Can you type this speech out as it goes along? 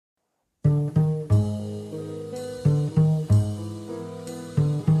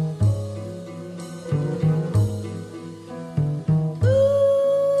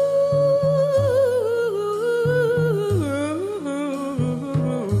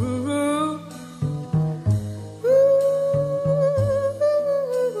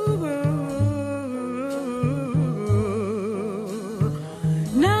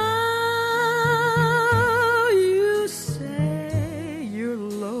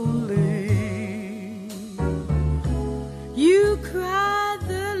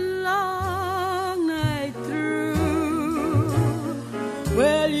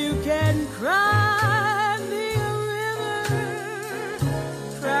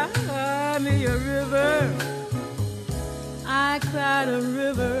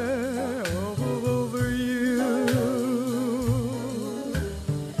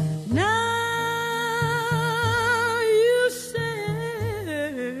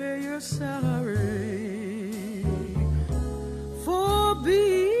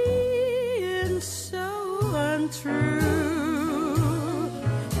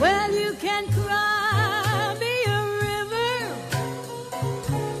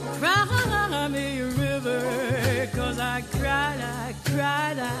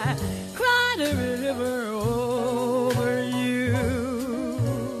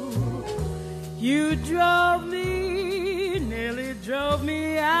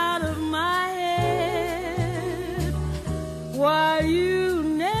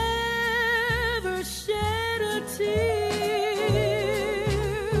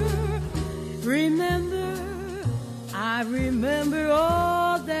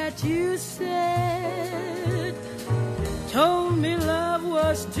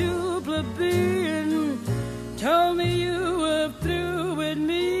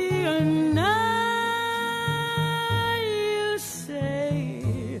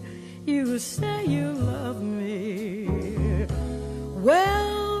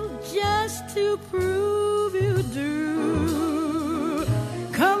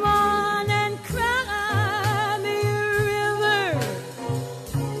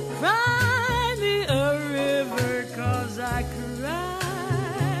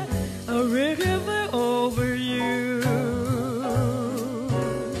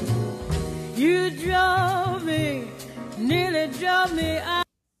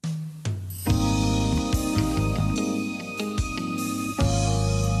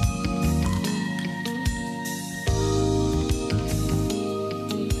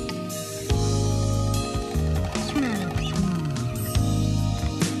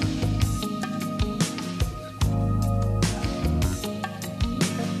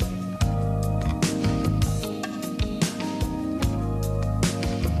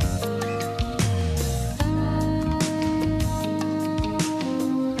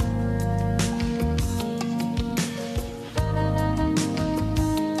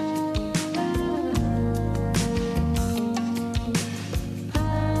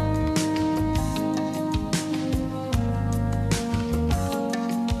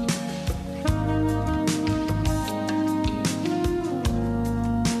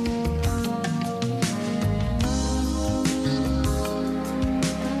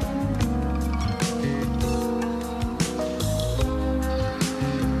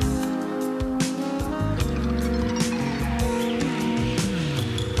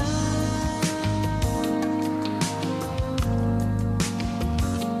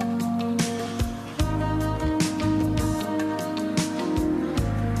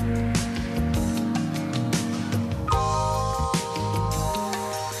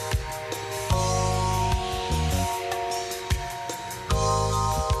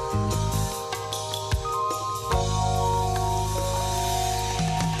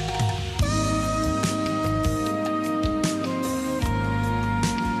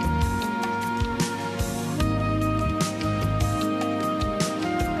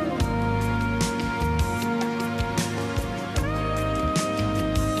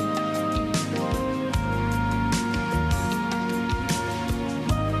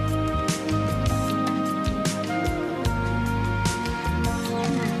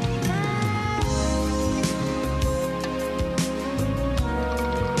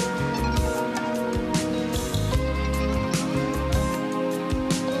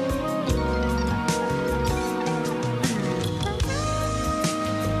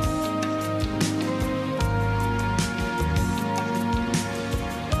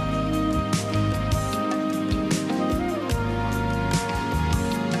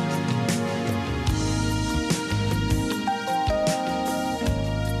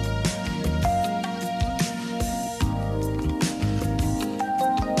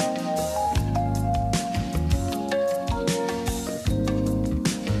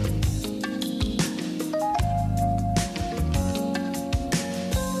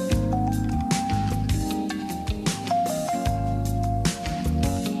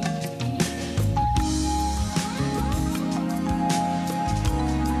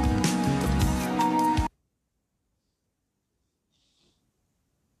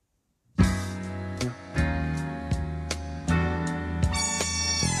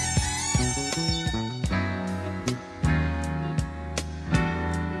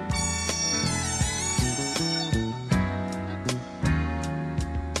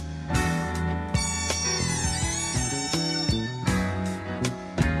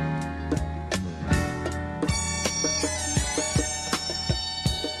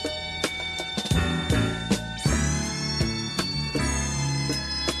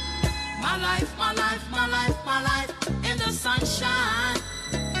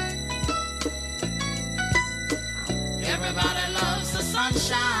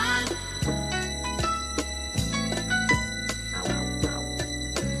sunshine.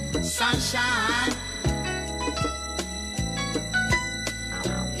 Sunshine.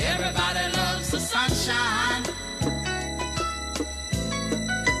 Everybody loves the sunshine.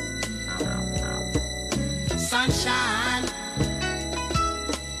 Sunshine.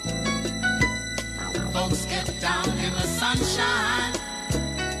 Folks get down in the sunshine.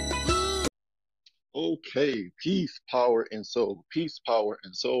 Okay, peace, power, and soul. Peace, power,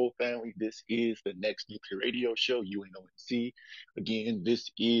 and soul, family. This is the Next Nuclear Radio Show, UNONC. Again, this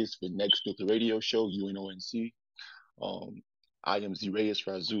is the Next Nuclear Radio Show, UNONC. I am Zirayus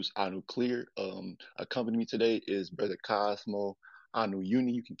Razus Anu Clear. Accompanying me today is Brother Cosmo Anu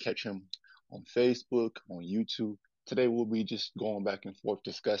Uni. You can catch him on Facebook, on YouTube. Today we'll be just going back and forth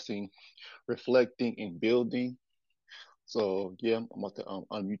discussing, reflecting, and building. So yeah, I'm about to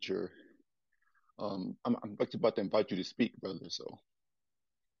unmute your I'm about to invite you to speak, brother. So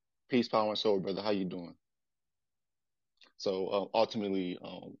peace, power, and soul, brother. How you doing? So ultimately,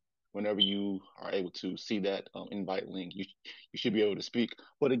 whenever you are able to see that invite link, you should be able to speak.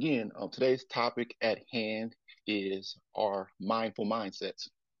 But again, today's topic at hand is our mindful mindsets.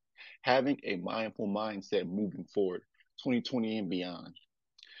 Having a mindful mindset moving forward, 2020 and beyond.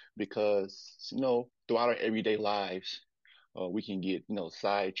 Because, throughout our everyday lives, we can get,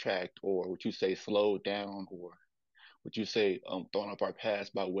 sidetracked, or what you say, slowed down, or what you say, thrown off our path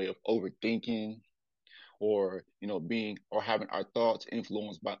by way of overthinking, or, having our thoughts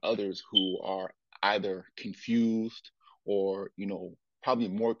influenced by others who are either confused or, probably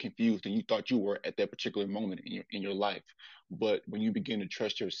more confused than you thought you were at that particular moment in your life. But when you begin to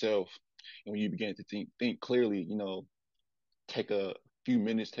trust yourself, and when you begin to think clearly, take a few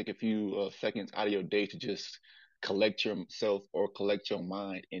minutes, take a few seconds out of your day to just collect yourself or collect your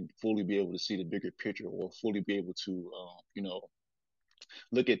mind and fully be able to see the bigger picture, or fully be able to,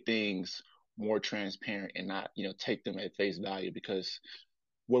 look at things more transparent and not, take them at face value. Because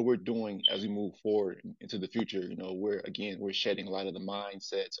what we're doing as we move forward into the future, we're shedding a lot of the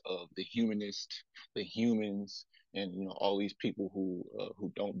mindsets of the humanist, the humans, and, all these people who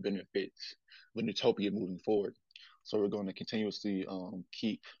don't benefit the utopia moving forward. So we're going to continuously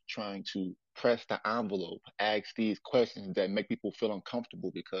keep trying to press the envelope, ask these questions that make people feel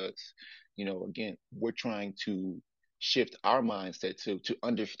uncomfortable, because, again, we're trying to shift our mindset to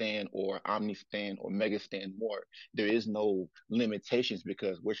understand, or omnistand, or megastand more. There is no limitations,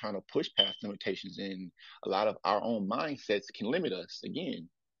 because we're trying to push past limitations, and a lot of our own mindsets can limit us again.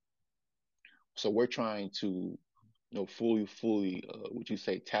 So we're trying to, fully, what you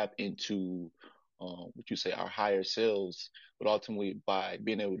say, tap into our higher selves. But ultimately, by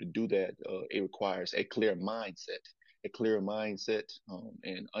being able to do that, it requires a clear mindset,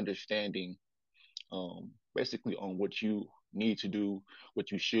 and understanding, basically, on what you need to do,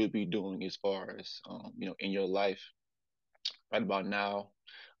 what you should be doing as far as, in your life. Right about now,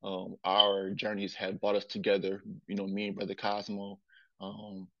 our journeys have brought us together, me and Brother Cosmo.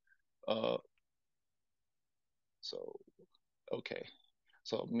 Um, uh, so, okay.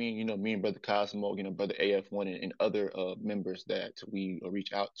 So me and Brother Cosmo, Brother AF1, and other members that we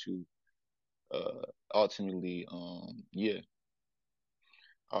reach out to, ultimately,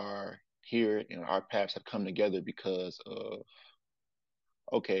 are here, and our paths have come together because of,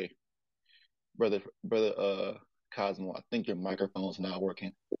 okay, brother Cosmo, I think your microphone's not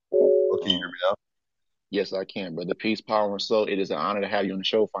working. Oh, can you hear me now? Yes, I can, brother. Peace, power, and soul. It is an honor to have you on the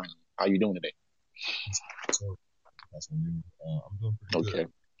show finally. How you doing today? I'm doing pretty Okay.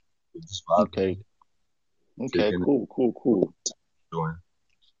 good. Just vibing. Okay, cool. Doing.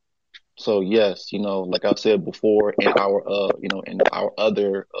 So yes, like I've said before in our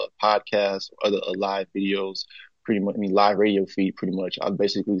other podcasts, other live videos, pretty much, live radio feed, pretty much, I've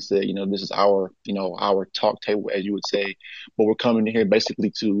basically said, this is our talk table, as you would say, but we're coming in here basically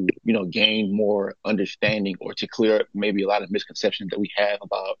to, gain more understanding, or to clear up maybe a lot of misconceptions that we have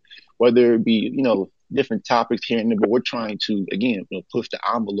about whether it be, different topics here and there. But we're trying to, again, push the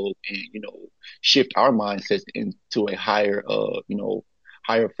envelope and, shift our mindsets into a higher,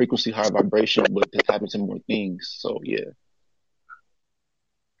 higher frequency, higher vibration, but to tap into more things. So yeah.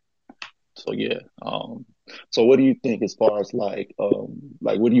 So what do you think as far as like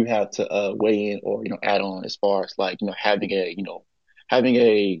what do you have to weigh in, or add on, as far as like having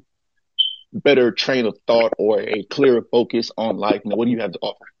a better train of thought, or a clearer focus on life? What do you have to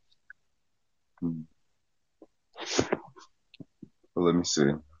offer? Well, let me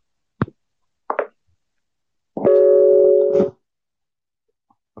see.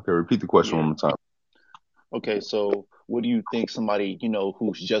 Okay, repeat the question one more time. Okay, so what do you think somebody,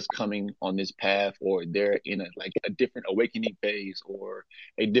 who's just coming on this path, or they're in a different awakening phase or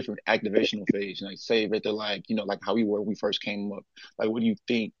a different activational phase, like say that they're like, like how we were when we first came up, like what do you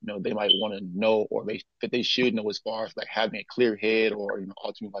think, they might want to know, or that they should know as far as like having a clear head, or,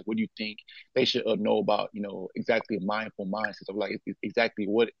 ultimately, like what do you think they should know about, exactly mindful mindsets, of like exactly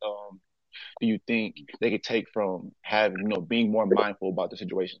what do you think they could take from having, being more mindful about the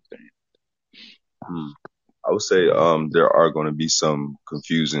situations they're in? Hmm. I would say there are going to be some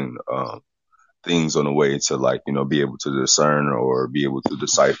confusing things on the way to, like, be able to discern or be able to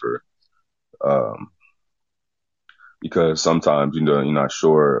decipher, um, because sometimes, you're not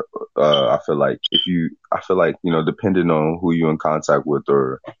sure. I feel like, depending on who you're in contact with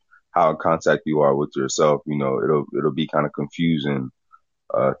or how in contact you are with yourself, it'll be kind of confusing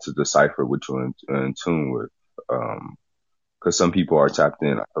to decipher what you're in tune with. Because some people are tapped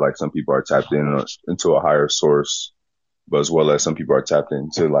in. I feel like some people are tapped into a higher source, but as well as some people are tapped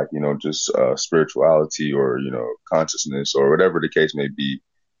into, like, just spirituality or, consciousness or whatever the case may be.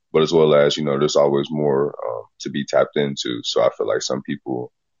 But as well as, there's always more to be tapped into. So I feel like some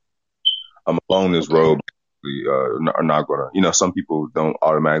people along this Okay. road are not going to, some people don't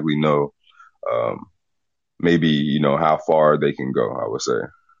automatically know um, maybe, how far they can go, I would say,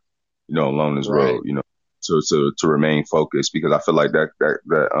 along this road, Right. to remain focused, because I feel like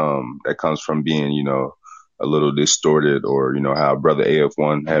that comes from being, a little distorted, or, how Brother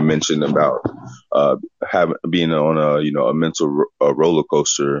AF1 had mentioned about, being on a mental roller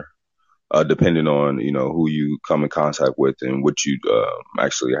coaster, depending on, who you come in contact with and what you,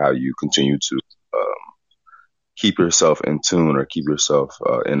 actually, how you continue to, keep yourself in tune, or keep yourself,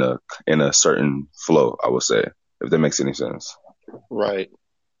 in a certain flow, I would say, if that makes any sense. Right.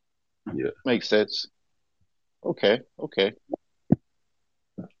 Yeah. Makes sense. Okay. Okay.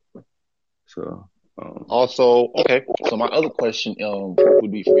 So, um, Also, okay. So my other question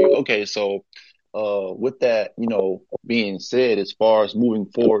would be for you. Okay, so with that, being said, as far as moving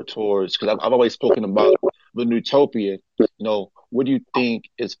forward towards, because I've always spoken about the utopia, what do you think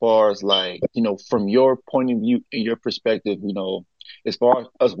as far as like, from your point of view and your perspective, as far as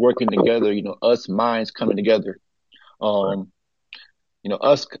us working together, us minds coming together, right. um,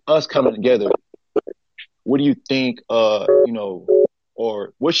 us coming together, what do you think,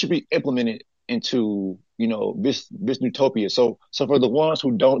 or what should be implemented into, this utopia? So for the ones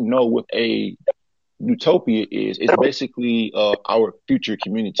who don't know what a utopia is, it's basically our future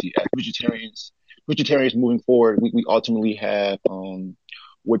community as vegetarians. Vegetarians moving forward, we ultimately have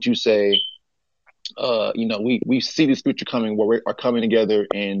what you say. We see this future coming where we are coming together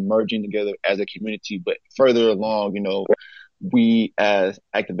and merging together as a community. But further along, we as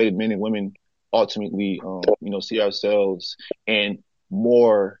activated men and women ultimately, see ourselves in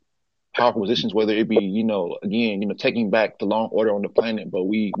more powerful positions, whether it be, again, taking back the long order on the planet, but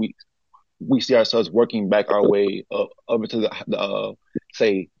we see ourselves working back our way up into the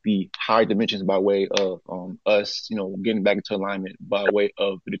say the higher dimensions by way of us, getting back into alignment by way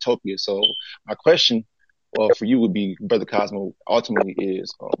of the utopia. So my question for you would be, Brother Cosmo, ultimately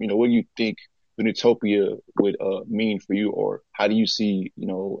is, what do you think the utopia would mean for you, or how do you see,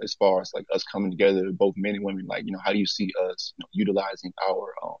 as far as like us coming together, both men and women, like, how do you see us, utilizing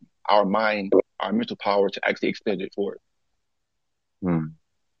our mind, our mental power to actually extend it forward? Hmm.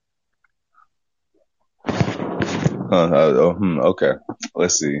 Okay.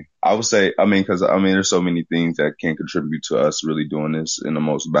 Let's see. I would say, because there's so many things that can contribute to us really doing this in the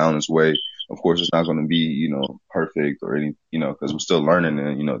most balanced way. Of course, it's not going to be, perfect or any, because we're still learning,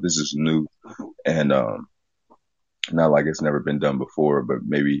 and, this is new, and, not like it's never been done before, but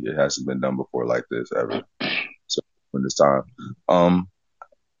maybe it hasn't been done before like this ever. So in this time, um,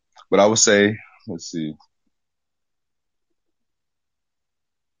 but I would say, let's see.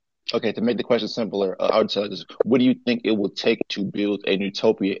 Okay, to make the question simpler, I would tell you this: what do you think it will take to build a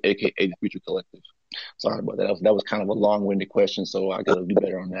utopia, aka the Future Collective? Sorry about that. That was kind of a long-winded question, so I gotta do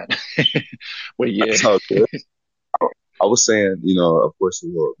better on that. But yeah, That's how good. I was saying, of course,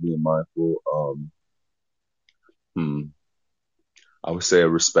 being mindful. Hmm, I would say a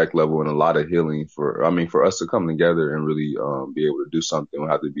respect level and a lot of healing for us to come together and really, be able to do something. We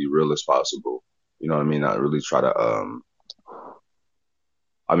have to be real as possible. You know what I mean? Not really try to,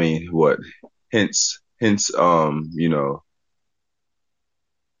 what, hence, hence, it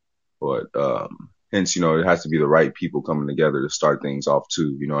has to be the right people coming together to start things off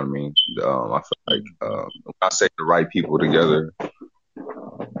too. You know what I mean? I feel like, when I say the right people together,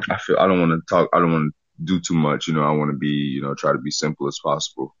 I don't want to talk, I don't want to do too much. I want to be, try to be simple as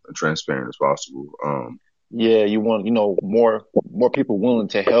possible and transparent as possible. yeah, you want, more more people willing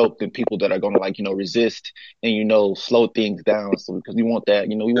to help than people that are going to like, resist and, slow things down. So because we want that,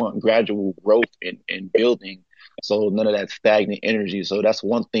 we want gradual growth and building. So none of that stagnant energy. So that's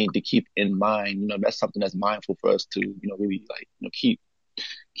one thing to keep in mind. That's something that's mindful for us to, really like,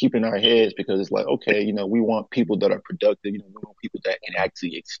 keep in our heads, because it's like, okay, we want people that are productive. We want people that can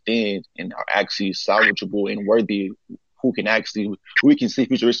actually extend and are actually salvageable and worthy, who we can see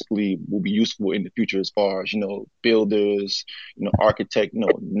futuristically will be useful in the future, as far as, builders, architect,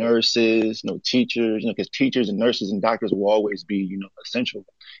 nurses, teachers, because teachers and nurses and doctors will always be, essential,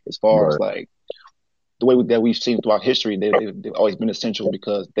 as far as Right. like the way that we've seen throughout history. They've always been essential,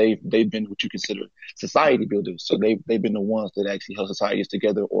 because they've been what you consider society builders. So they've been the ones that actually held societies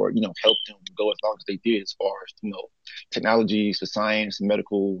together, or helped them go as long as they did, as far as technologies, the science,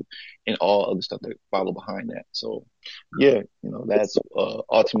 medical, and all other stuff that follow behind that. So yeah, that's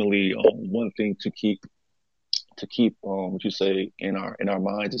ultimately one thing to keep what you say in our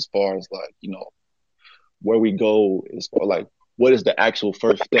minds, as far as like where we go, as far like what is the actual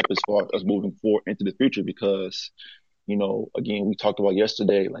first step as far as us moving forward into the future. Because again, we talked about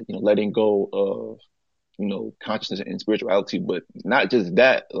yesterday, like letting go of consciousness and spirituality, but not just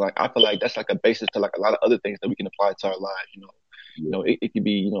that. Like I feel like that's like a basis to like a lot of other things that we can apply to our lives. It could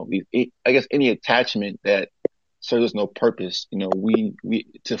be I guess any attachment that serves us no purpose. We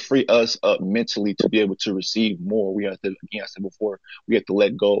to free us up mentally to be able to receive more, we have to, again, I said before, we have to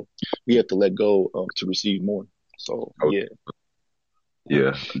let go. We have to let go to receive more. So yeah.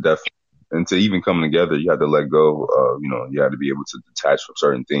 Yeah, definitely. And to even come together, you have to let go. You have to be able to detach from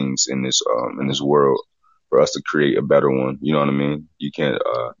certain things in this world for us to create a better one. You know what I mean? You can't.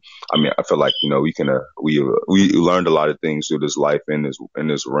 I feel like we can. We learned a lot of things through this life in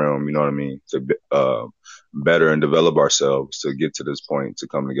this realm. You know what I mean? To better and develop ourselves to get to this point to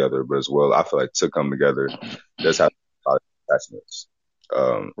come together. But as well, I feel like to come together, there's have a lot of attachments,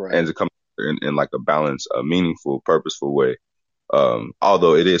 Right. and to come in like a balanced, a meaningful, purposeful way.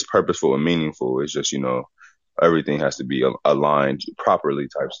 Although it is purposeful and meaningful, it's just, everything has to be aligned properly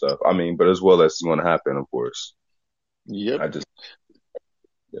type stuff. I mean, but as well as it's going to happen, of course. Yep. I just,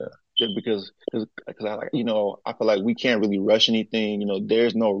 yeah. Yeah, because I like, I feel like we can't really rush anything.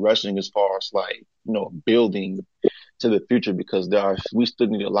 There's no rushing as far as like, building to the future, because we still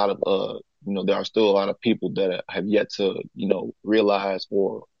need a lot of, there are still a lot of people that have yet to, realize,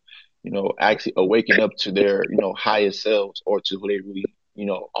 or, actually awaken up to their, highest selves, or to who they really,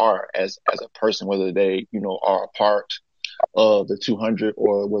 are as a person, whether they, are a part of the 200,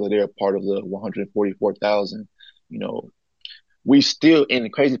 or whether they're a part of the 144,000. you know, we still, and the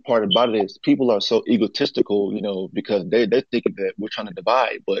crazy part about it is people are so egotistical, because they're thinking that we're trying to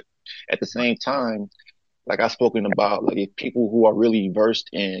divide. But at the same time, like I've spoken about, like if people who are really versed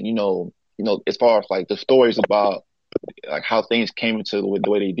in, as far as like the stories about like how things came into the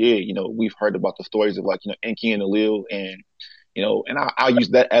way they did, we've heard about the stories of like, Enki and Elil, and, and I'll use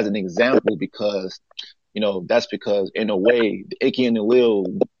that as an example, because that's because in a way, the Icky and the Lil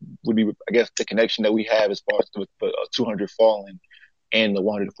would be, I guess, the connection that we have as far as the 200 fallen and the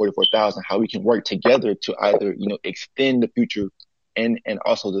 144,000, how we can work together to either, extend the future, and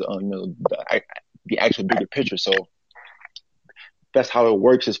also the actual bigger picture. So that's how it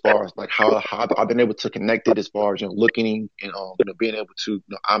works, as far as like how I've been able to connect it, as far as, looking and, being able to,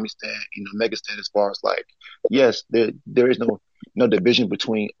 understand, understand, as far as like, yes, there is no division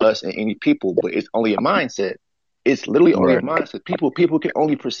between us and any people, but it's only a mindset. It's literally only a Right. mindset. People can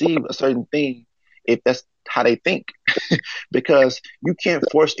only perceive a certain thing if that's how they think, because you can't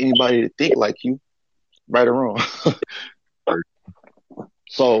force anybody to think like you, right or wrong.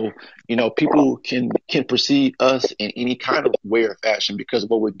 So, people can perceive us in any kind of way or fashion because of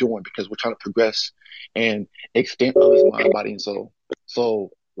what we're doing, because we're trying to progress and extend others' mind, body, and soul. So,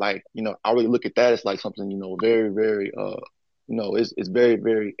 like, I really look at that as like something, very, very, it's very,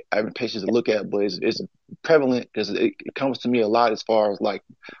 very advantageous to look at, but it's prevalent, because it comes to me a lot, as far as like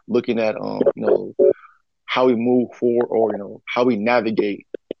looking at, how we move forward, or, how we navigate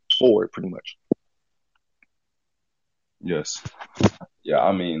forward, pretty much. Yes. Yeah.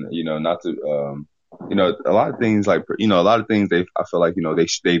 I mean, not to, a lot of things like, a lot of things I feel like,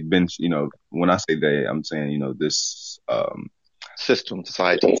 they've been, when I say they, I'm saying, this, System,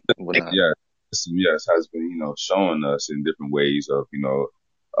 society, and whatnot. yeah, yes, has been, showing us in different ways of,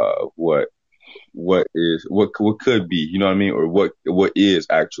 what could be, you know what I mean? Or what is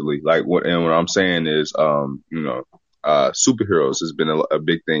actually like what I'm saying is, superheroes has been a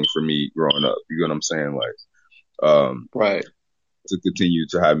big thing for me growing up. You know what I'm saying? Like, Right. to continue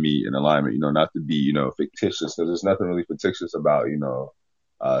to have me in alignment, not to be, fictitious, because there's nothing really fictitious about,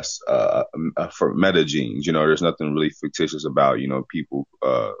 for meta genes. There's nothing really fictitious about people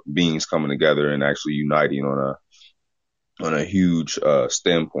beings coming together and actually uniting on a huge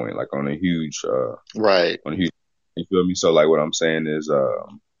standpoint, like on a huge Right. on a huge. You feel me? So like what I'm saying is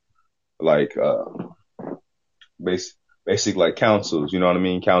like basic basic like councils. You know what I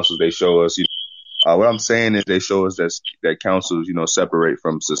mean? Councils, they show us. What I'm saying is they show us that councils separate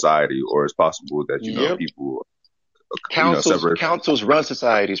from society, or it's possible that Yep. people Councils separate. councils run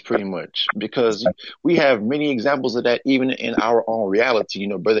societies pretty much because we have many examples of that even in our own reality.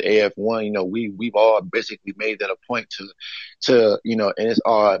 Brother AF1, we've all basically made that a point to and it's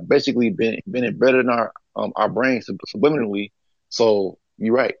basically been embedded in our brains subliminally. So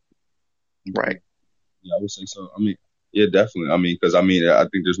you're right. Right. Yeah, I would say so. I mean, yeah, definitely. I mean, because I think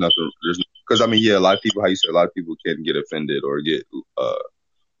because yeah, a lot of people, how you say, a lot of people can get offended or get a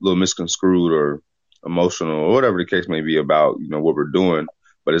little misconstrued or emotional or whatever the case may be about what we're doing.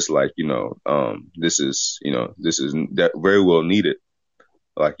 But it's like this is that very well needed.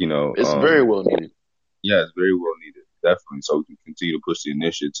 Like It's very well needed. yeah, it's very well needed, definitely. So we can continue to push the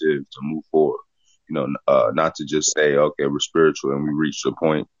initiative to move forward. Not to just say, okay, we're spiritual and we reached a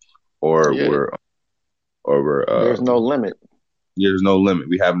point, or Yeah. we're There's no limit. there's no limit.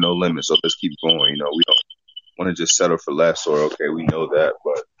 We have no limit, so let's keep going. We don't want to just settle for less, or okay, we know that,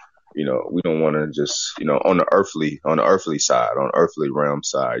 but we don't want to just on the earthly side, on the earthly realm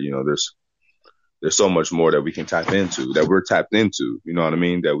side. There's so much more that we can tap into, that we're tapped into. You know what I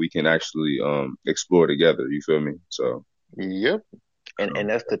mean? That we can actually explore together. You feel me? So Yep. And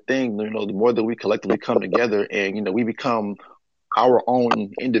that's the thing, the more that we collectively come together and we become our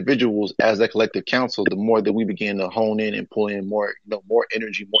own individuals as a collective council, the more that we begin to hone in and pull in more, more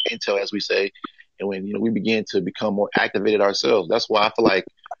energy, more intel, as we say. And when, we begin to become more activated ourselves, that's why I feel like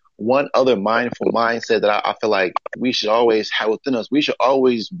one other mindful mindset that I feel like we should always have within us, we should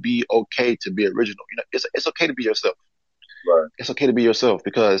always be okay to be original. It's okay to be yourself. right. It's okay to be yourself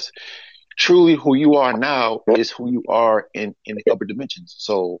because truly who you are now is who you are in the upper dimensions.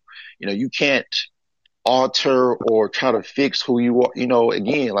 So, you can't alter or try to fix who you are.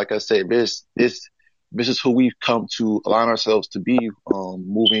 Again, like I said, this is who we've come to align ourselves to be,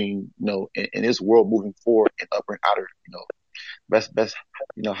 moving, in this world, moving forward and upper and outer, best,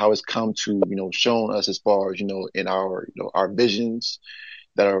 how it's come to, shown us as far as, in our, our visions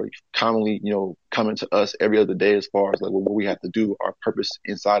that are commonly, coming to us every other day as far as like what we have to do, our purpose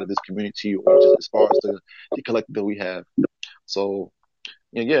inside of this community, or just as far as the collective that we have. So,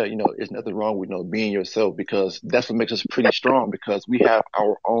 yeah, there's nothing wrong with, being yourself because that's what makes us pretty strong because we have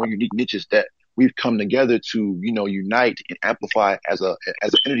our own unique niches that we've come together to, unite and amplify as an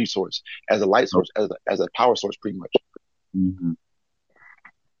energy source, as a light source, as a power source, pretty much. Mm-hmm.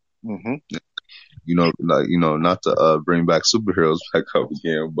 Mm-hmm. Like not to bring back superheroes back up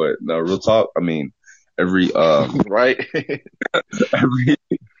again, but no, real talk. I mean, every Right. every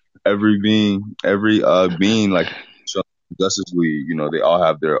every being like Justice League, they all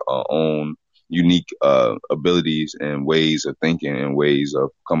have their own unique abilities and ways of thinking and ways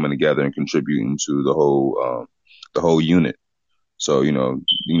of coming together and contributing to the whole unit. So you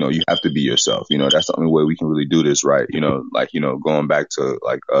have to be yourself. That's the only way we can really do this right. Like going back to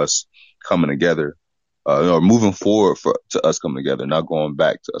like us coming together, or moving forward to us coming together, not going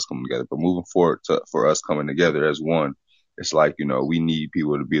back to us coming together, but moving forward for us coming together as one. It's like we need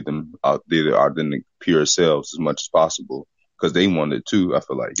people to be them out there, their authentic, pure selves as much as possible because they want it too. I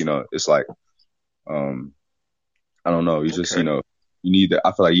feel like it's like um I don't know. You just Okay. you need that.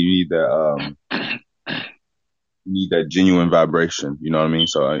 I feel like you need that genuine vibration. You know what I mean?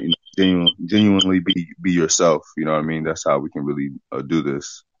 So genuinely be yourself. You know what I mean? That's how we can really do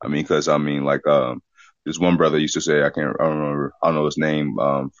this. I mean, because like this one brother used to say, I don't remember, I don't know his name,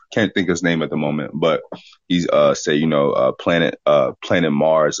 can't think of his name at the moment, but he's say planet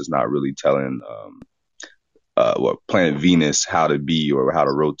Mars is not really telling what planet Venus how to be or how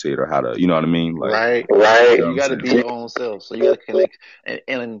to rotate or how to, you know what I mean? Like, Right. you know what You I'm got to saying? be your own self. So you got to connect.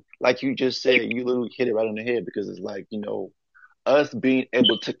 And like you just said, you literally hit it right on the head because it's like, us being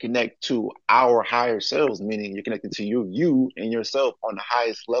able to connect to our higher selves, meaning you're connected to you and yourself on the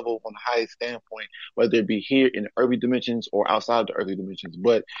highest level, on the highest standpoint, whether it be here in the earthly dimensions or outside the earthly dimensions.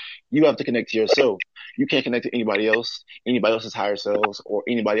 But you have to connect to yourself. You can't connect to anybody else's higher selves, or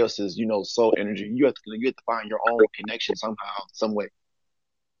anybody else's, soul energy. You have to find your own connection somehow, some way.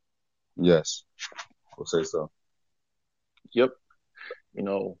 Yes, we'll say so. Yep. You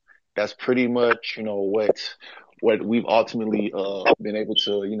know, that's pretty much, what we've ultimately been able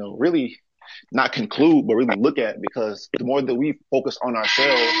to, really. not conclude, but really look at, because the more that we focus on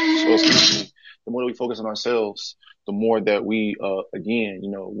ourselves, so excuse me, the more that we focus on ourselves, the more that we, again,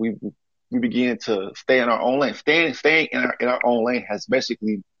 we begin to stay in our own lane. Staying in our own lane has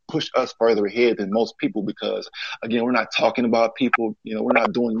basically pushed us further ahead than most people, because again, we're not talking about people, we're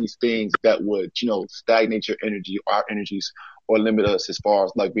not doing these things that would, stagnate your energy, our energies, or limit us as far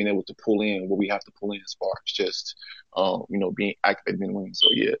as like being able to pull in what we have to pull in as far as just, being activated in wings. So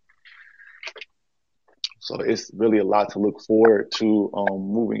yeah. So it's really a lot to look forward to,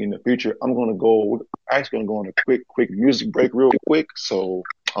 moving in the future. We're actually going to go on a quick music break real quick. So,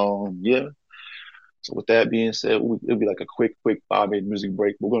 yeah. So with that being said, it'll be like a quick 5-minute music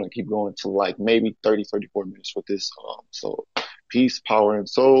break. We're going to keep going to like maybe 34 minutes with this. So peace, power, and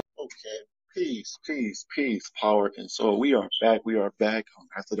soul. Okay. Peace, power, and soul. We are back.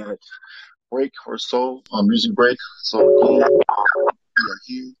 After that break or so, music break. So again, we are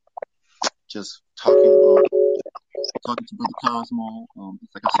here just talking to Brother Cosmo.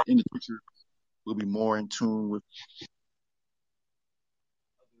 Like I said, in the future, we'll be more in tune with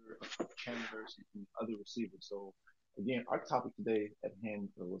other channelers and other receivers. So again, our topic today at hand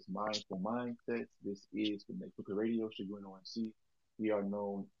was mindful mindsets. This is the Make Booker Radio show you're on ONC. We are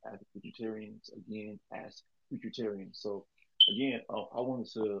known as the Futuritarians, again, as Futuritarians. So again, I wanted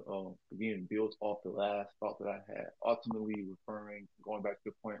to again build off the last thought that I had, ultimately going back to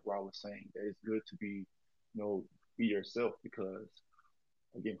the point where I was saying that it's good to be, be yourself, because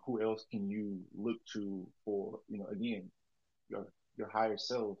again, who else can you look to for, again, your higher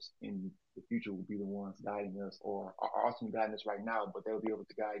selves in the future will be the ones guiding us, or are also guiding us right now, but they'll be able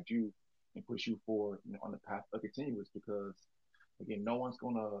to guide you and push you forward, on the path of continuous, because again, no one's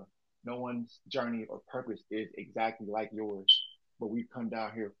journey or purpose is exactly like yours, but we've come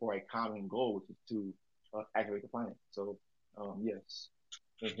down here for a common goal, which is to activate the planet. So, yes.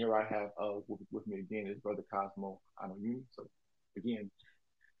 And here I have with me again is Brother Cosmo. I know you. So again,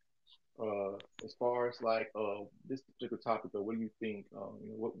 as far as like this particular topic, what do you think?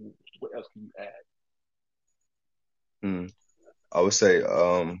 What else can you add? I would say,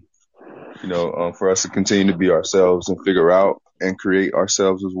 for us to continue to be ourselves and figure out and create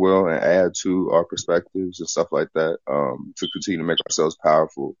ourselves as well and add to our perspectives and stuff like that, to continue to make ourselves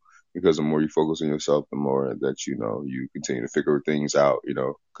powerful, because the more you focus on yourself, the more that, you continue to figure things out,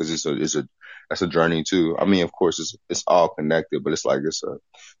 because that's a journey too. I mean, of course it's all connected, but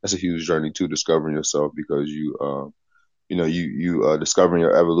that's a huge journey too, discovering yourself, because you discovering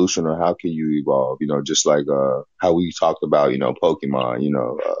your evolution, or how can you evolve, just like, how we talked about, Pokemon,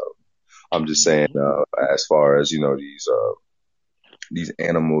 I'm just saying, as far as, these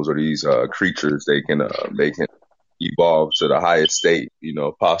animals or these, creatures, they can evolve to the highest state,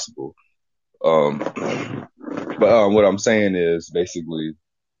 possible. But what I'm saying is basically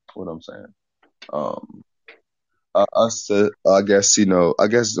what I'm saying. I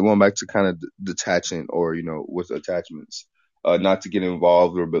guess, going back to kind of detaching, or, with attachments, not to get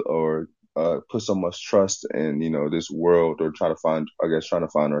involved or put so much trust in, this world, or trying to find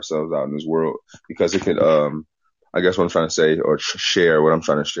ourselves out in this world, because it could, I guess what I'm trying to say, or what I'm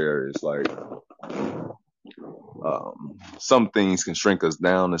trying to share is like, some things can shrink us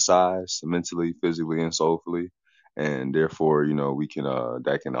down to size mentally, physically, and soulfully. And therefore, we can,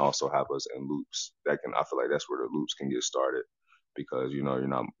 that can also have us in loops. I feel like that's where the loops can get started, because, you're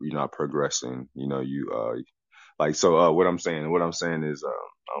not progressing, what I'm saying is, I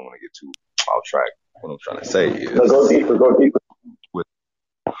don't want to get too off track. What I'm trying to say is, no, go deeper.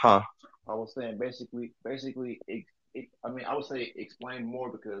 Huh? I was saying basically, I would say explain more,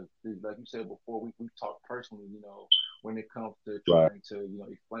 because like you said before, we talked personally, when it comes to trying to,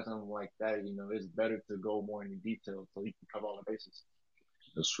 explain something like that, it's better to go more into detail so you can cover all the bases.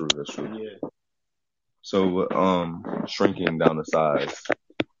 That's true. Yeah. So, shrinking down the size.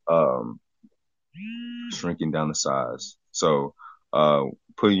 So,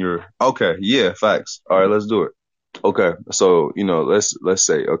 facts. All right, let's do it. Okay, so, let's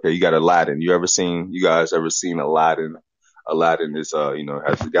say, okay, you got Aladdin. You guys ever seen Aladdin? Aladdin is, got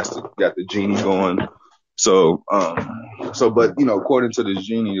the genie going. So, but, according to the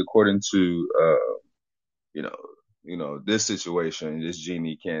genie, according to, this situation, this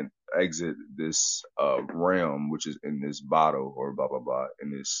genie can't exit this, realm, which is in this bottle, or blah, blah, blah,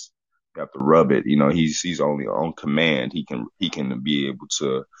 in this, you have to rub it. He's only on command. He can be able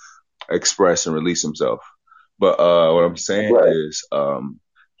to express and release himself. But what I'm saying is,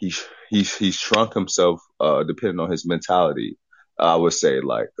 he's shrunk himself, depending on his mentality. I would say,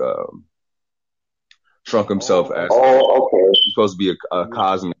 like, shrunk himself as he's supposed to be a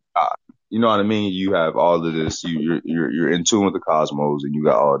cosmic god. You know what I mean? You have all of this. You're in tune with the cosmos, and you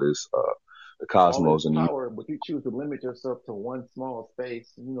got all this, the all this cosmos and the power, but you choose to limit yourself to one small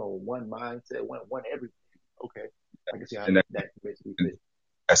space, one mindset, one everything. Okay, I can see how and that, that basically and fits.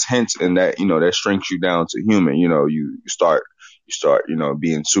 that's hints and that that shrinks you down to human. You start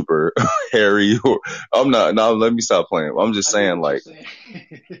being super hairy. Or I'm not. No, let me stop playing. I'm just I get saying what you're like saying.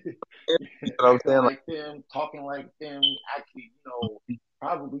 you know what I'm Acting saying like like them, talking like them, actually,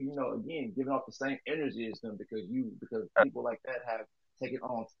 probably, again, giving off the same energy as them because people like that have taken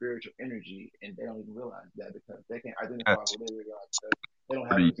on spiritual energy and they don't even realize that because they can't identify that's who they really are because they don't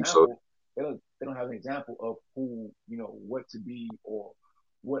have an pretty. So example. They don't have an example of who, what to be or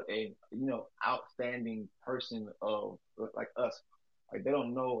what a, outstanding person of like us. Like they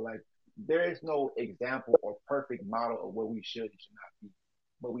don't know, like there is no example or perfect model of what we should and should not be.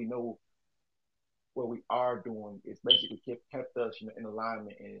 But we know what we are doing is basically kept us in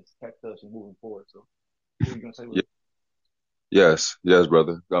alignment and it's kept us moving forward. So what are you gonna say, yeah, bro? yes, yes,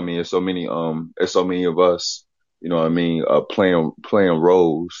 brother. I mean, it's so many of us. You know what I mean? Playing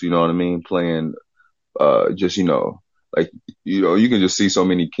roles. You know what I mean? Playing just like you can just see so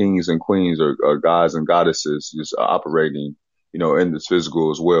many kings and queens or gods and goddesses just operating in this physical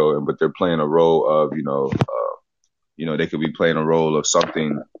as well, and but they're playing a role of they could be playing a role of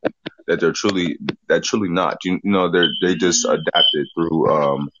something that they're truly not. They just adapted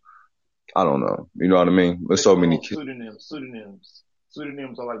through I don't know. You know what I mean? There's They so call many them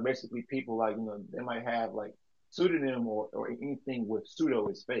Pseudonyms are like basically people like they might have like pseudonym or anything with pseudo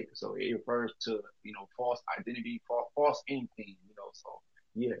is fake. So it refers to false identity, false anything. So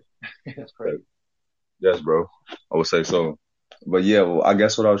yeah, that's crazy. yes, bro. I would say so. But yeah, well, I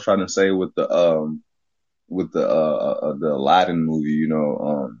guess what I was trying to say with the Aladdin movie,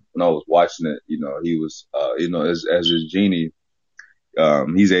 when I was watching it, he was as his genie,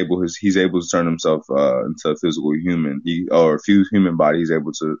 he's able to turn himself into a physical human. Or a few human body, he's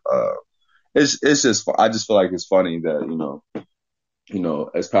able to it's just I just feel like it's funny that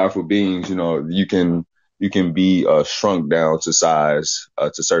as powerful beings, you can be shrunk down to size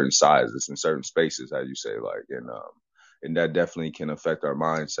to certain sizes and certain spaces, as you say, like and that definitely can affect our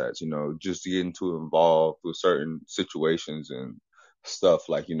mindsets. Just getting too involved with certain situations and stuff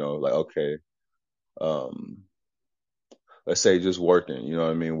like like okay, um, let's say just working, you know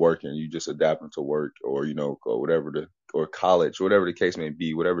what I mean, working, you just adapting to work or or or college, whatever the case may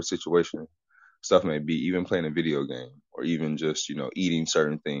be, whatever situation stuff may be, even playing a video game or even just, eating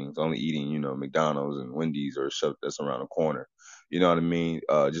certain things, only eating, McDonald's and Wendy's or stuff that's around the corner. You know what I mean?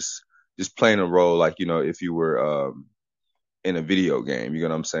 Just playing a role like, if you were in a video game, you know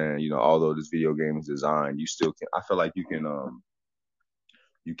what I'm saying? Although this video game is designed, you still can I feel like you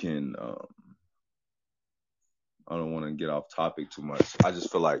can I don't want to get off topic too much. I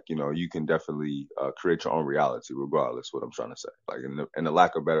just feel like you can definitely create your own reality, regardless. What I'm trying to say, like in the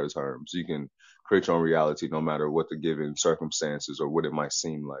lack of better terms, you can create your own reality no matter what the given circumstances or what it might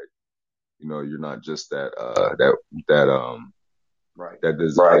seem like. You're not just that Right. that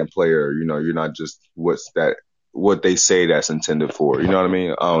design player. You're not just what they say that's intended for. You know what I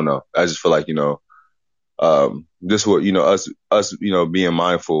mean? I don't know. I just feel like this what us being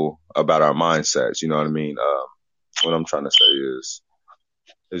mindful about our mindsets. You know what I mean? What I'm trying to say is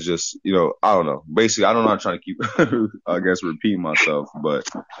it's just, I don't know. Basically, I don't know. I'm trying to keep, I guess, repeating myself, but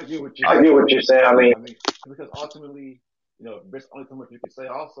I get what you're I saying. get I what you're mean, saying. I mean, because ultimately, there's only so much you can say.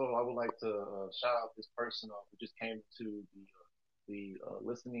 Also, I would like to shout out this person who just came to the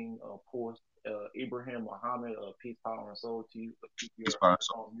listening post, Ibrahim Muhammad, peace, power, and soul to you. But keep it's your fine.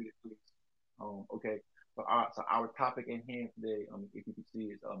 So, phone muted, please. Okay. So our topic in hand today, if you can see,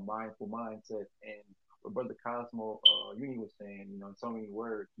 is a mindful mindset. And what Brother Cosmo Uni was saying, in so many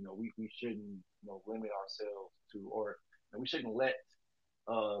words, we shouldn't, limit ourselves to, or we shouldn't let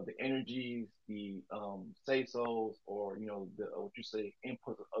the energies, the say so's, or the what you say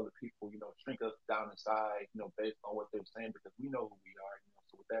inputs of other people, shrink us down inside, based on what they're saying because we know who we are.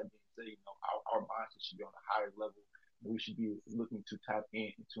 So with that being said, our minds should be on a higher level. We should be looking to tap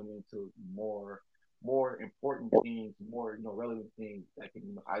in and tune into more important things, more relevant things that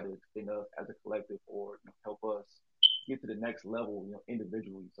can either extend us as a collective or help us get to the next level,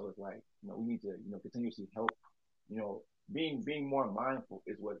 individually. So it's like we need to continuously help you know, being more mindful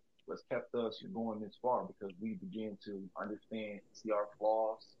is what's kept us going this far because we begin to understand, see our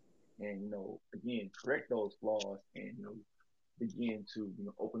flaws, and again correct those flaws, and begin to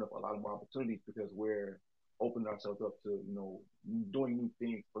open up a lot more opportunities because we're opening ourselves up to doing new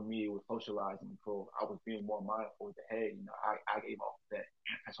things. For me, it was socializing. So I was being more mindful that hey, I gave off that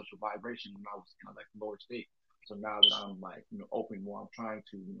antisocial vibration when I was in like lower state. So now that I'm like open more, I'm trying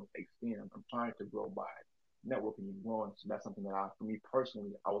to extend. I'm trying to grow by networking and growing. So that's something that for me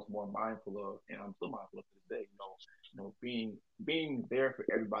personally, I was more mindful of, and I'm still mindful of to this day. Being there for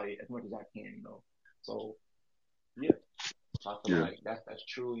everybody as much as I can. So yeah, I feel Yeah. like that's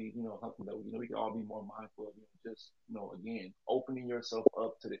truly something that we can all be more mindful of. Just again, opening yourself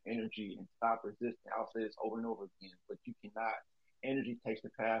up to the energy and stop resisting. I'll say this over and over again, but you cannot. Energy takes the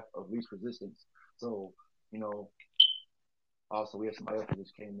path of least resistance. So you know, also we have somebody else that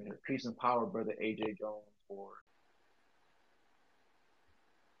just came in. Peace and power, brother AJ Jones. Or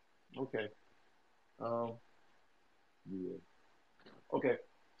okay, um, yeah. Okay,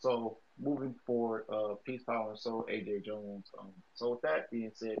 so moving forward, peace, power, and soul, AJ Jones. So with that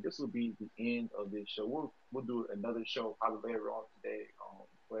being said, this will be the end of this show. We'll do another show probably later on today.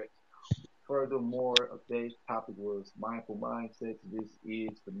 But furthermore, today's topic was mindful mindsets. This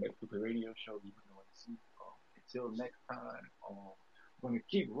is the Mexico Radio Show. You know, until next time, we're going to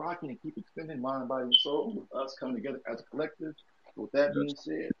keep rocking and keep extending mind, body, and soul with us coming together as a collective. So with that being Yes.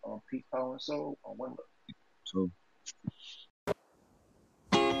 said, peace, power, and soul. One love. So.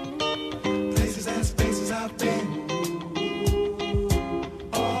 Places and spaces I've been.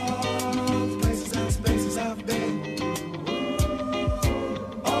 All the places and spaces I've been.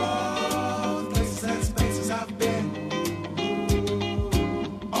 All the places and spaces I've been.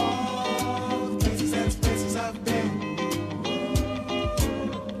 All the places and spaces I've been.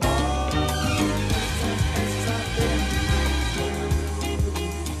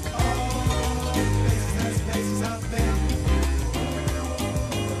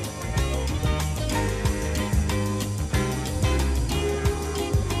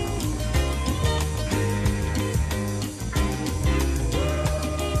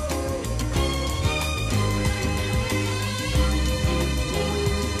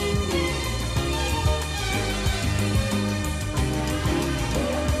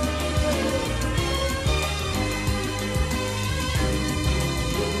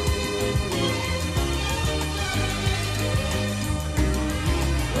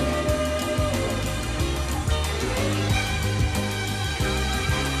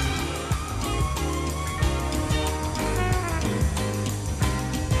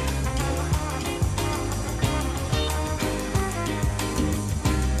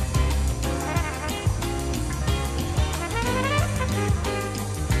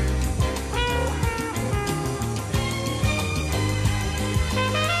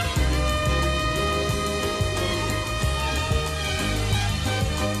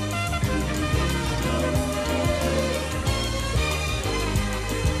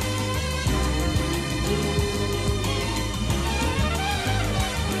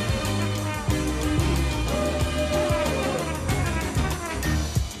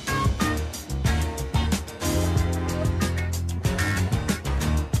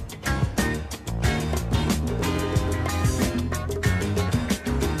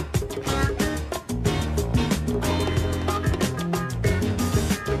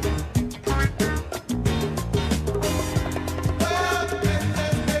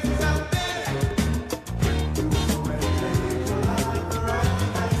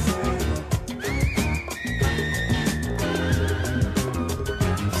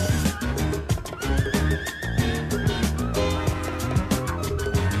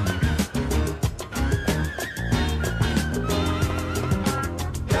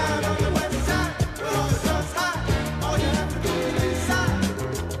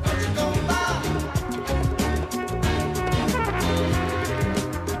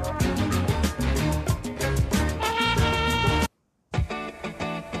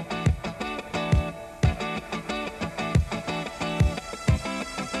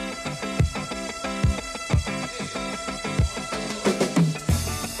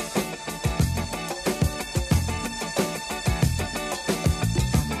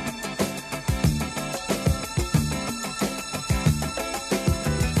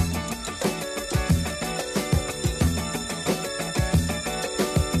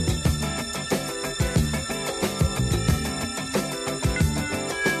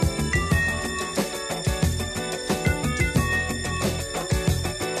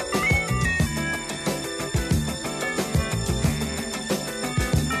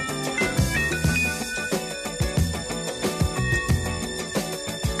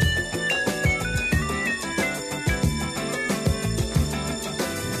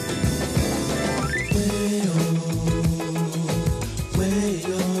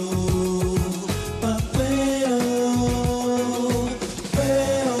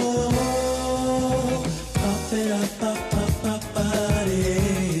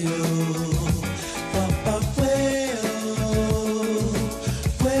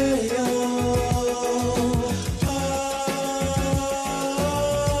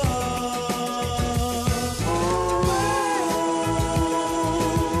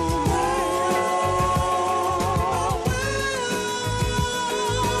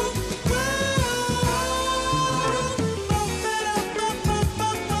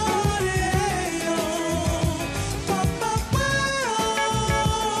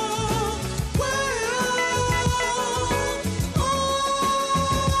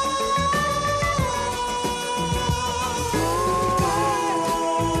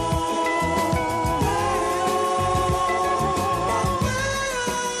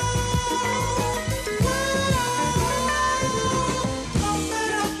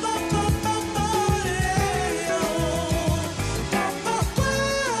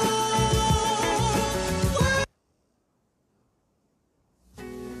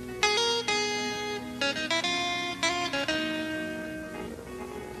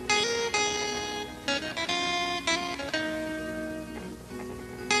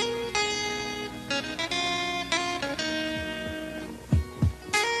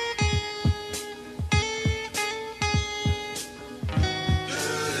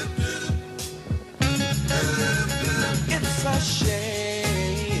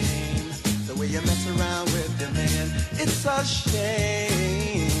 It's a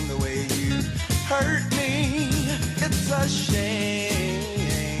shame the way you hurt me. It's a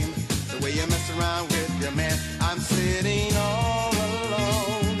shame the way you mess around with your man. I'm sitting all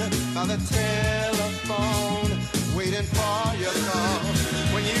alone by the telephone, waiting for your call.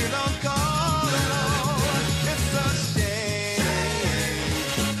 When you don't call at all, it's a shame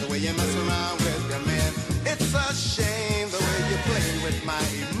the way you mess around with your man. It's a shame the way you play with my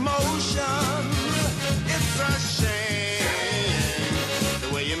emotions. It's a shame the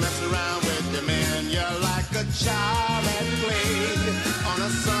way you mess around with your man. You're like a child at play on a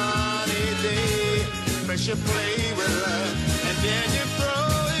sunny day. First you play with love and then you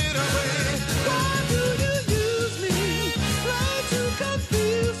throw it away. Why do you use me? Try to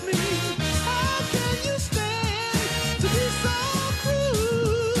confuse me. How can you stand to be so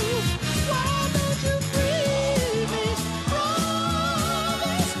cruel? Why don't you free me from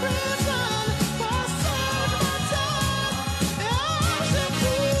this prison for such a time as a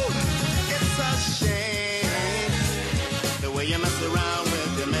fool? It's a shame the way you mess around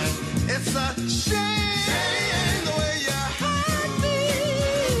with your man. It's a shame the way you hurt me.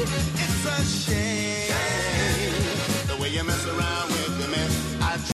 It's a shame.